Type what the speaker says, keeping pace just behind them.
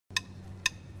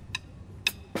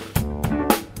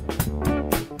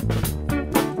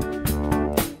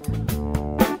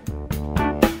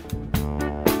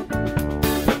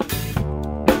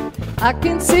I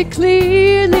can see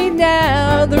clearly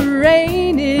now the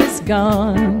rain is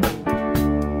gone.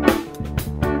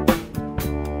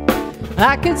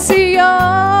 I can see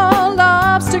all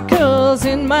obstacles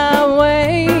in my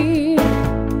way.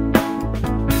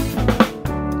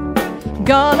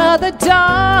 Gone are the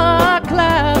dark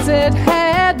clouds that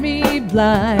had me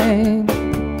blind.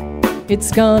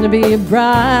 It's gonna be a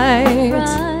bright,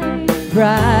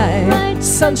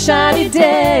 sunshiny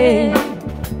day.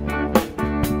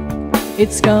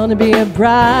 It's gonna be a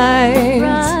bright,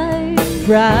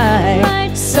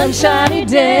 sunshiny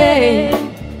day.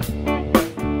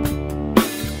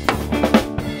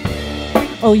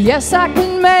 Oh yes, I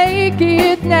can make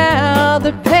it now,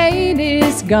 the pain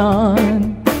is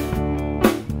gone.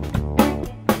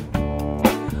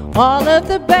 All of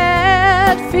the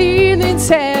bad feelings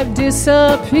have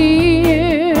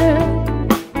disappeared.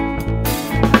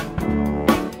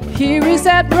 Here is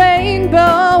that rainbow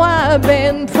I've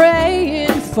been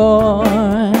praying for.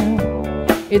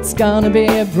 It's gonna be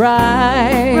a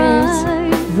bright,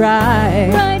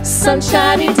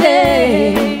 sunshiny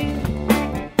day.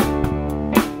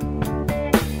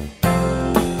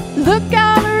 Look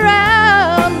all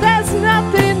around, there's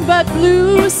nothing but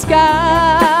blue skies.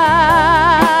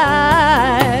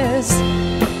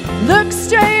 Look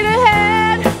straight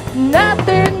ahead,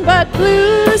 nothing but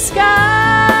blue skies.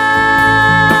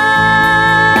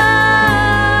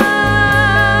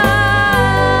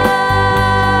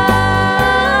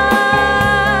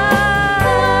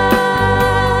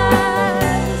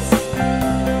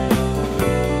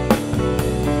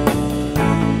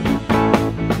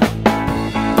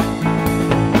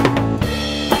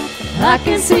 I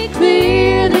can see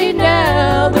clearly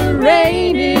now, the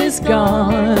rain is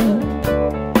gone.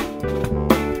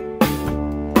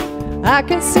 I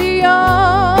can see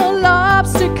all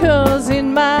obstacles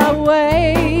in my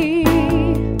way.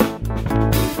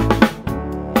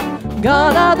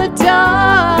 Gone are the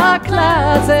dark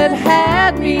clouds that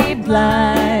had me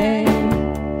blind.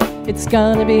 It's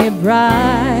gonna be a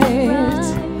bright,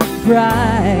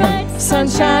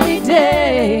 sunshiny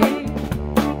day.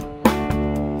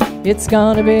 It's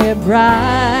gonna be a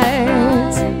bright,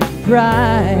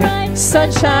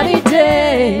 sunshiny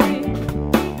day.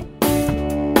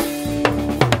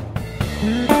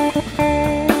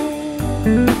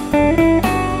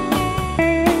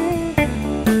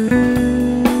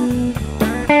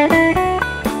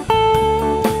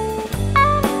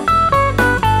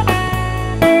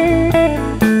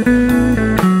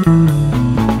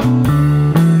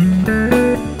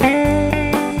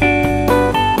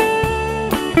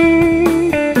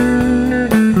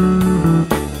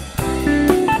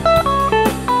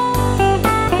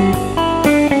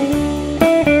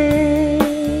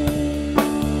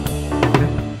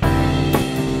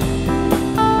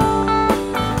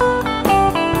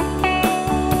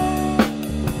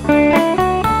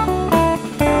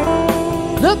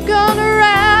 Look all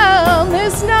around,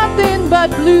 there's nothing but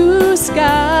blue skies.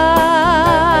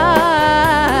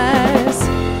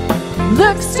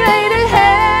 Look straight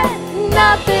ahead,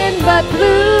 nothing but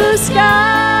blue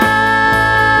skies.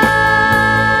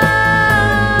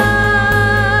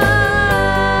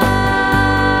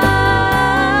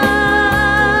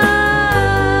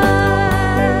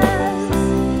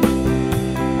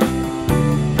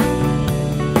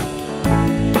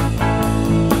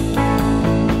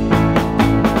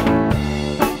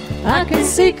 I can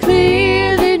see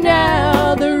clearly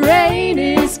now, the rain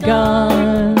is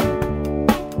gone.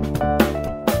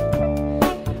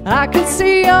 I can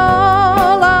see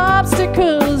all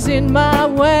obstacles in my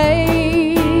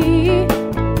way.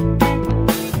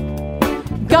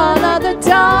 Gone are the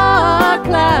dark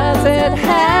clouds that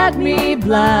had me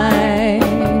blind.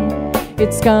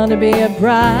 It's gonna be a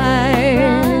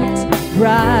bright,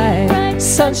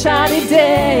 sunshiny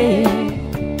day.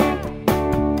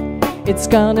 It's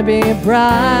gonna be a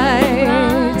bright,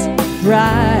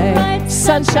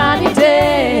 sunshiny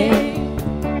day.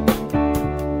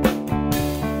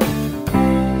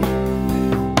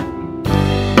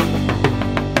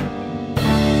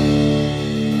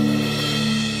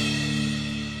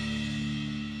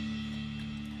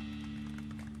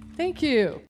 Thank you.